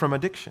recover from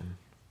addiction.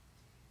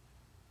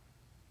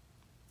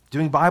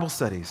 Doing Bible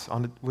studies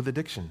with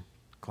addiction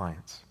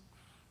clients.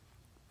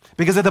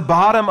 Because at the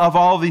bottom of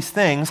all these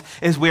things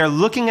is we are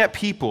looking at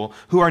people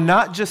who are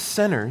not just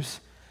sinners,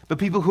 but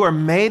people who are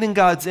made in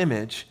God's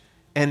image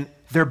and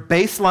their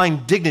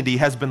baseline dignity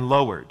has been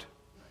lowered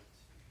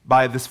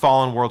by this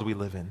fallen world we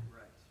live in.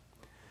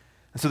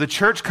 And so the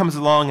church comes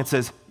along and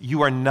says,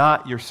 you are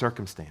not your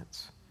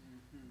circumstance.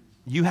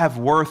 You have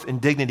worth and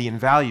dignity and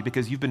value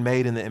because you've been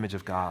made in the image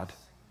of God.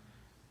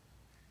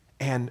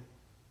 And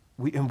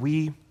we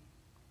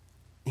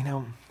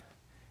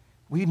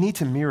We need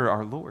to mirror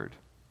our Lord.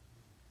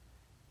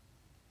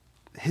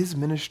 His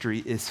ministry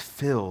is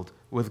filled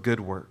with good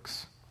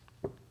works,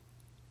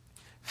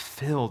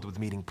 filled with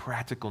meeting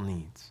practical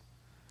needs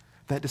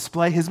that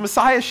display his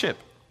messiahship.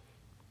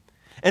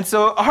 And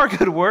so our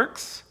good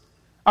works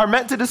are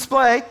meant to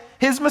display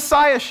his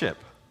messiahship.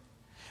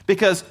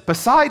 Because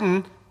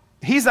Poseidon,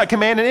 he's not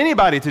commanding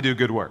anybody to do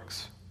good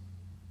works.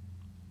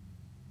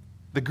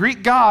 The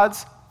Greek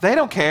gods, they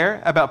don't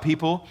care about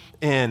people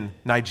in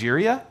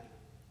Nigeria,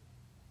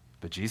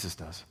 but Jesus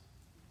does.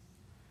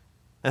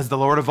 As the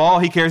Lord of all,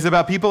 he cares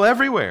about people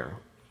everywhere.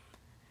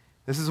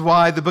 This is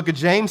why the book of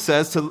James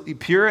says to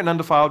pure and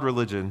undefiled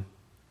religion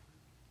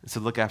is to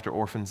look after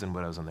orphans and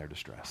widows in their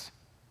distress.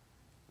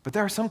 But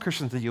there are some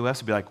Christians in the U.S.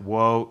 who be like,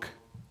 woke.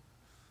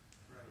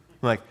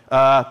 Like,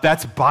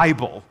 that's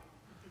Bible.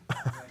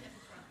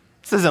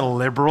 This isn't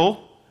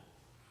liberal.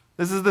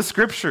 This is the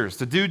scriptures,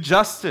 to do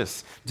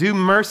justice, do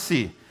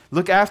mercy,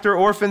 look after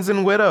orphans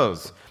and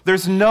widows.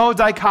 There's no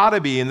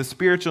dichotomy in the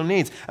spiritual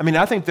needs. I mean,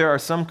 I think there are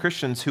some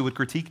Christians who would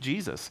critique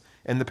Jesus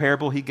in the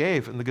parable he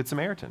gave in the Good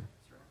Samaritan.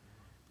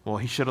 Well,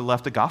 he should have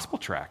left a gospel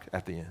tract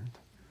at the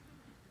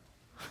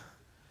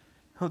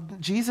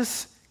end.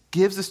 Jesus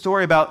gives a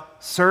story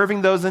about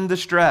serving those in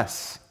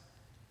distress.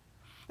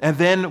 And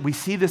then we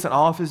see this in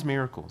all of his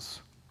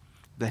miracles,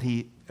 that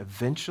he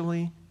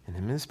eventually, and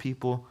him and his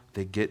people,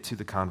 they get to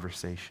the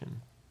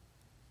conversation.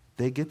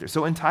 They get there.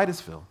 So in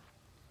Titusville,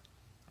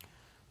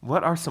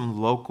 what are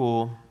some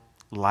local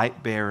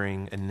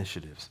light-bearing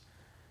initiatives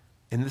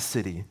in the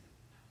city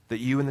that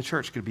you and the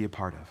church could be a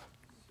part of?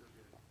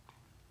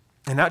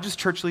 And not just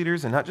church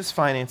leaders and not just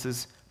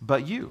finances,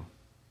 but you.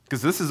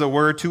 Because this is a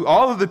word to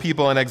all of the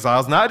people in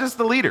exiles, not just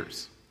the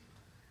leaders,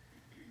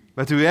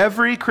 but to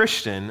every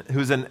Christian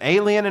who's an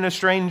alien and a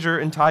stranger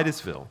in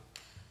Titusville.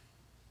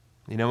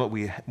 You know what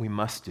we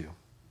must do?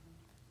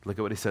 Look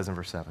at what he says in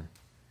verse 7.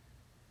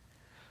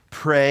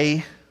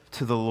 Pray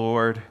to the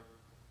Lord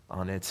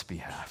on its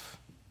behalf.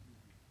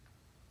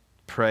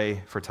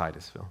 Pray for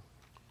Titusville.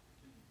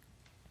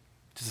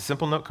 Just a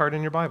simple note card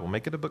in your Bible.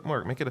 Make it a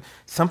bookmark. Make it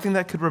something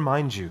that could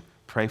remind you.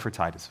 Pray for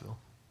Titusville.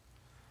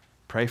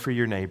 Pray for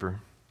your neighbor.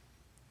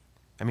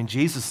 I mean,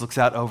 Jesus looks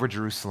out over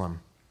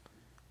Jerusalem,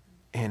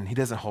 and he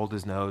doesn't hold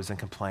his nose and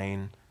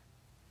complain.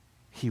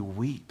 He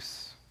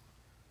weeps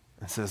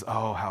and says,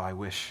 oh, how I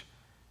wish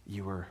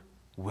you were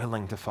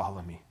willing to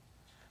follow me.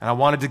 And I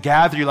wanted to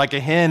gather you like a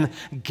hen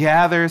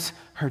gathers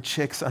her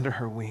chicks under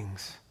her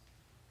wings.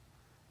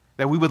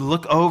 That we would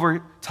look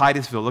over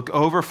Titusville, look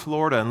over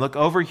Florida, and look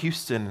over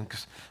Houston. And,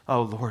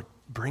 oh, Lord,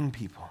 bring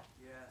people.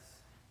 Yes.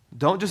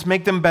 Don't just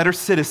make them better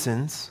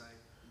citizens,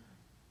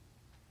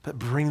 but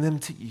bring them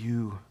to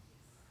you.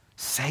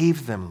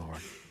 Save them,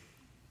 Lord.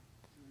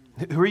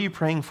 Who are you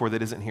praying for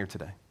that isn't here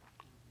today?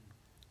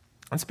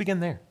 Let's begin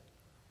there.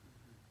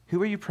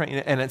 Who are you praying?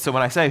 And so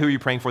when I say who are you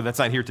praying for that's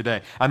not here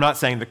today, I'm not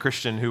saying the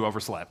Christian who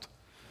overslept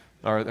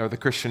or the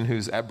Christian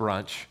who's at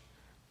brunch.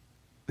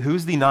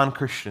 Who's the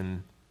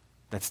non-Christian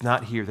that's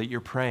not here that you're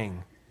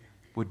praying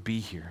would be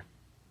here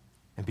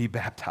and be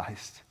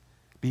baptized,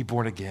 be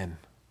born again?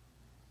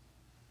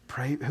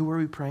 Pray. Who are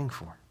we praying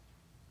for?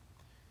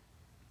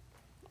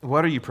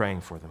 What are you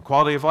praying for them?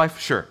 Quality of life?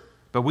 Sure.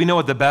 But we know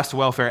what the best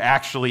welfare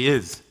actually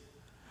is.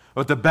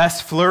 What the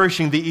best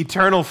flourishing, the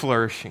eternal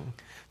flourishing,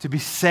 to be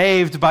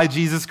saved by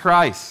Jesus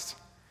Christ.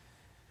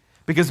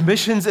 Because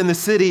missions in the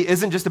city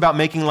isn't just about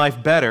making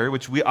life better,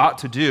 which we ought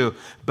to do,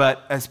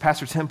 but as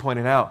Pastor Tim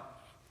pointed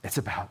out, it's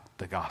about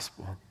the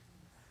gospel.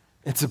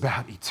 It's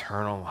about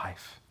eternal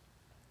life.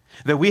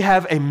 That we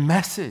have a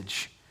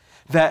message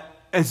that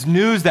is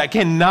news that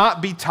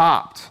cannot be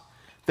topped,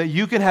 that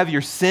you can have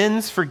your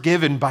sins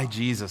forgiven by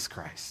Jesus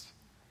Christ.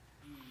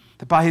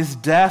 That by his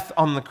death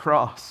on the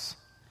cross,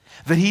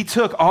 that he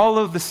took all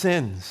of the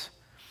sins,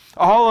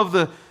 all of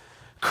the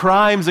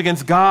crimes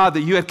against God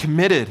that you had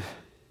committed,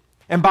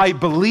 and by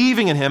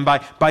believing in him,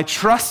 by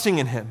trusting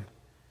in him,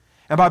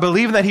 and by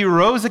believing that he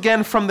rose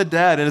again from the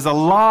dead and is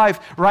alive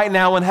right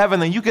now in heaven,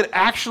 that you could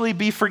actually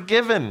be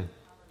forgiven,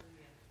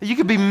 that you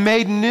could be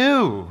made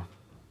new,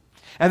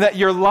 and that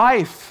your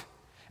life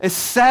is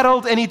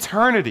settled in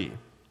eternity.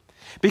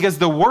 Because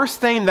the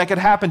worst thing that could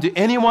happen to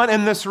anyone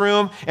in this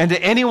room and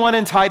to anyone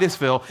in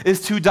Titusville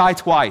is to die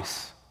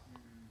twice.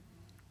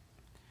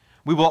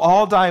 We will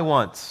all die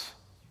once,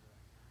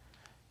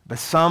 but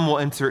some will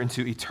enter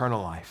into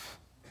eternal life,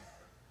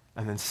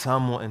 and then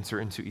some will enter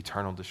into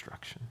eternal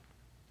destruction.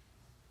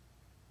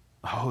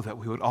 Oh, that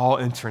we would all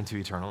enter into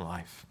eternal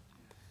life,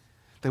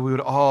 that we would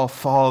all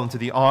fall into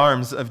the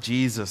arms of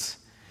Jesus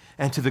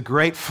and to the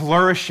great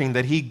flourishing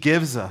that he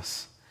gives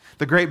us.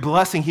 The great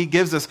blessing he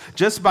gives us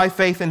just by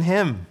faith in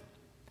him.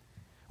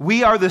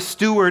 We are the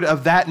steward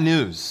of that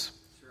news.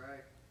 That's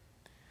right.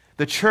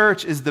 The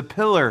church is the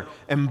pillar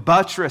and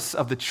buttress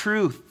of the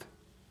truth.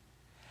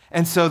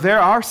 And so there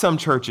are some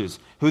churches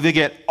who they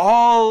get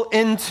all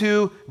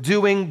into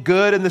doing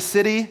good in the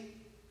city,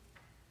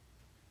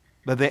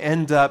 but they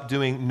end up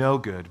doing no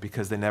good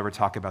because they never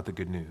talk about the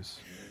good news.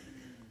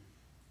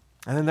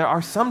 And then there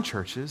are some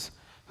churches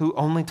who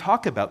only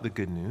talk about the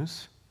good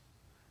news,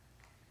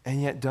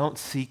 and yet don't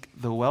seek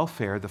the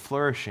welfare, the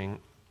flourishing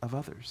of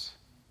others.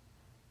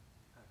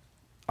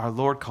 Our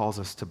Lord calls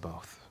us to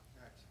both.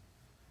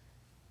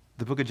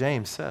 The book of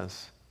James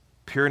says,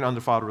 pure and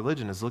undefiled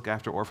religion is look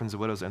after orphans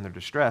and widows in their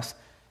distress.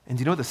 And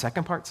do you know what the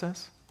second part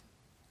says?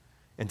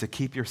 And to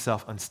keep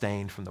yourself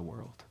unstained from the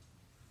world.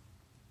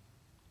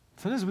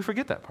 Sometimes we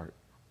forget that part.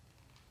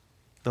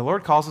 The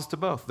Lord calls us to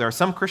both. There are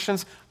some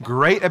Christians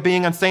great at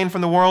being unstained from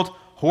the world,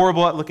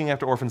 horrible at looking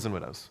after orphans and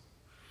widows.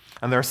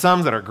 And there are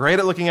some that are great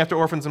at looking after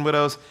orphans and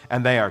widows,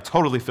 and they are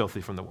totally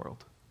filthy from the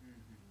world.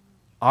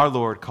 Our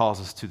Lord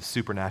calls us to the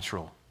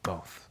supernatural,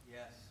 both.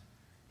 Yes.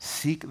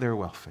 Seek their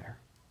welfare.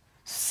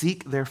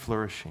 Seek their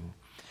flourishing.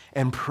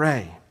 And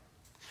pray.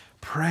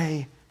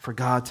 Pray for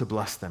God to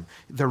bless them.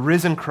 The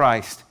risen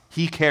Christ,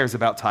 he cares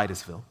about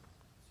Titusville.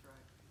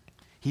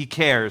 He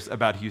cares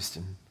about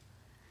Houston.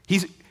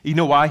 You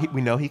know why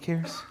we know he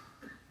cares?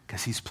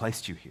 Because he's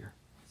placed you here.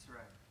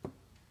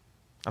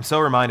 I'm so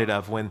reminded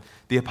of when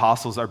the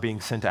apostles are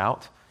being sent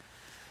out.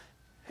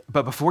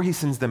 But before he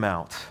sends them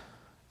out,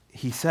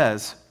 he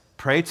says,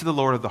 pray to the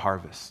Lord of the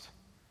harvest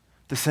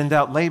to send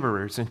out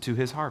laborers into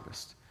his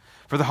harvest.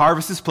 For the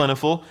harvest is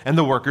plentiful and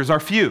the workers are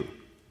few.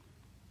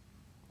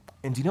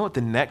 And do you know what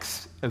the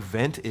next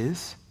event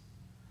is?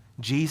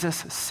 Jesus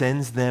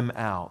sends them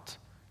out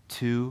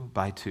 2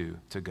 by 2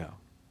 to go.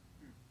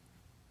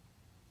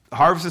 The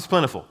harvest is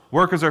plentiful.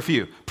 Workers are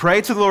few. Pray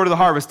to the Lord of the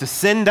harvest to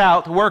send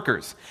out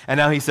workers. And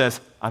now he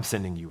says, I'm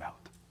sending you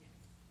out.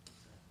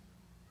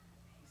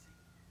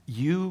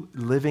 You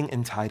living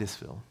in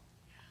Titusville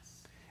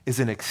is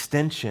an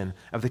extension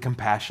of the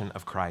compassion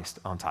of Christ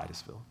on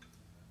Titusville.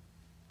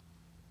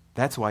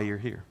 That's why you're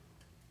here.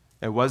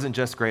 It wasn't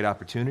just great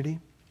opportunity.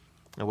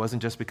 It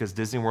wasn't just because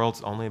Disney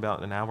World's only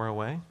about an hour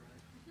away.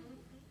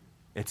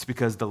 It's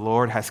because the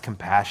Lord has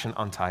compassion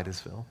on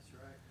Titusville.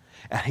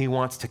 And he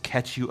wants to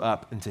catch you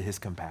up into his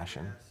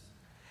compassion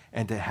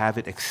and to have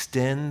it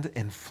extend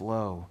and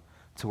flow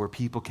to where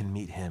people can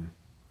meet him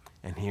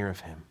and hear of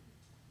him.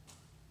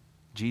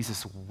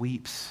 Jesus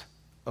weeps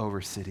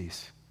over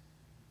cities,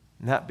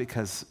 not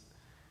because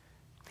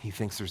he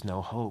thinks there's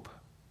no hope,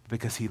 but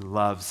because he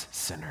loves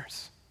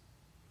sinners.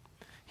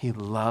 He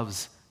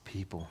loves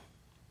people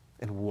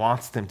and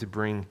wants to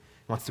bring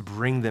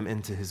them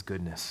into his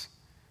goodness.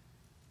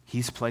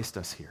 He's placed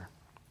us here.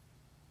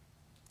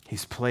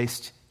 He's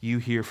placed you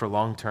here for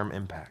long-term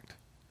impact.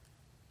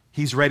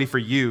 He's ready for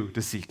you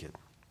to seek it.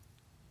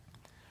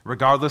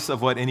 Regardless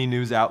of what any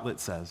news outlet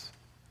says,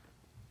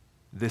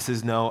 this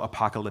is no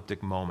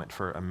apocalyptic moment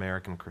for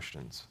American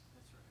Christians.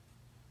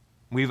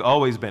 We've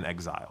always been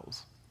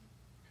exiles.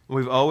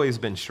 We've always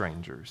been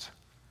strangers.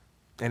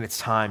 And it's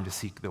time to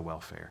seek the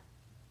welfare.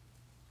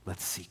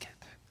 Let's seek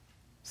it.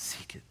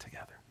 Seek it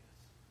together.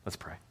 Let's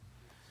pray.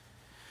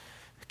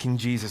 King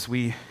Jesus,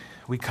 we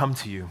come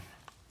to you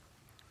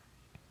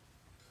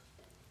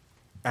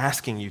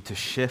asking you to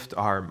shift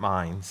our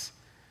minds,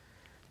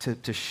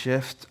 to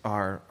shift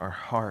our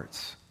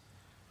hearts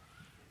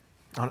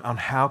on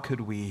how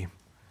could we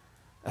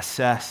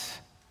assess,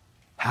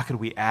 how could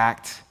we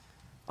act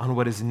on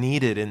what is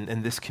needed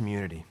in this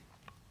community.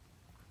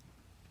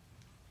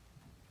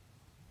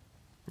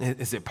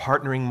 Is it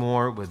partnering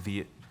more with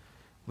the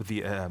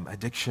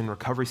addiction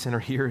recovery center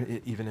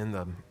here, even in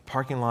the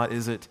parking lot?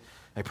 Is it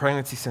a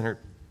pregnancy center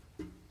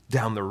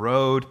down the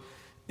road?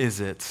 Is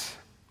it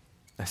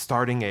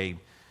starting a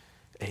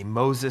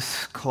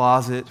Moses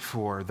closet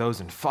for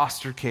those in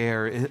foster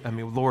care? I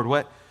mean, Lord,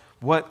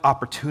 what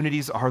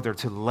opportunities are there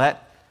to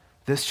let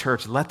this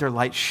church, let their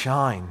light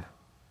shine,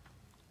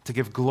 to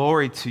give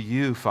glory to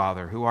you,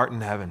 Father, who art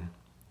in heaven?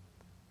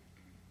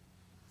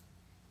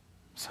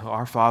 So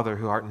our Father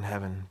who art in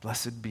heaven,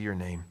 blessed be your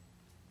name.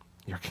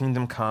 Your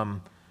kingdom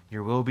come,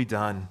 your will be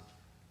done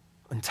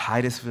in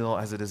Titusville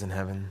as it is in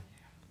heaven.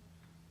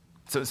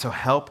 So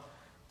help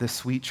this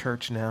sweet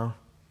church now,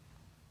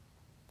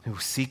 who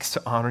seeks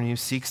to honor you,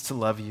 seeks to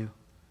love you.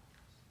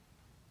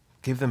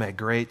 Give them a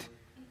great,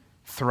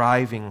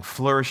 thriving,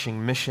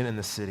 flourishing mission in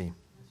the city.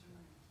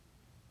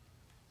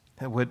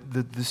 That would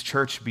this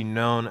church be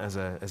known as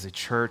a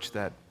church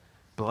that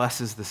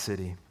blesses the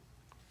city,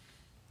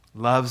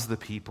 loves the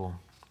people,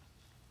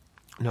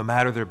 no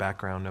matter their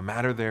background, no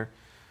matter their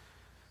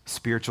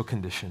spiritual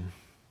condition,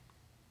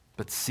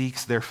 but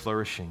seeks their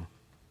flourishing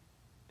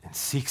and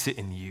seeks it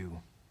in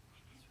you,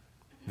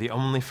 the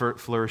only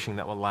flourishing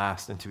that will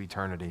last into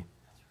eternity.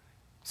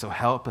 So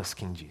help us,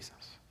 King Jesus.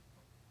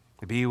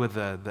 Be with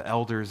the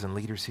elders and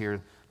leaders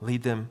here.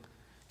 Lead them,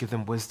 give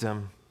them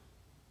wisdom.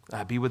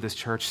 Be with this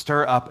church.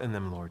 Stir up in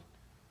them, Lord,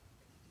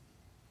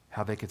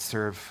 how they could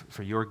serve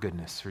for your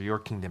goodness, for your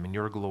kingdom and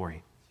your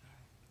glory,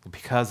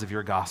 because of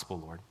your gospel,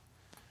 Lord.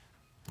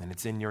 And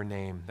it's in your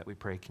name that we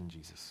pray, King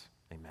Jesus.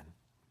 Amen.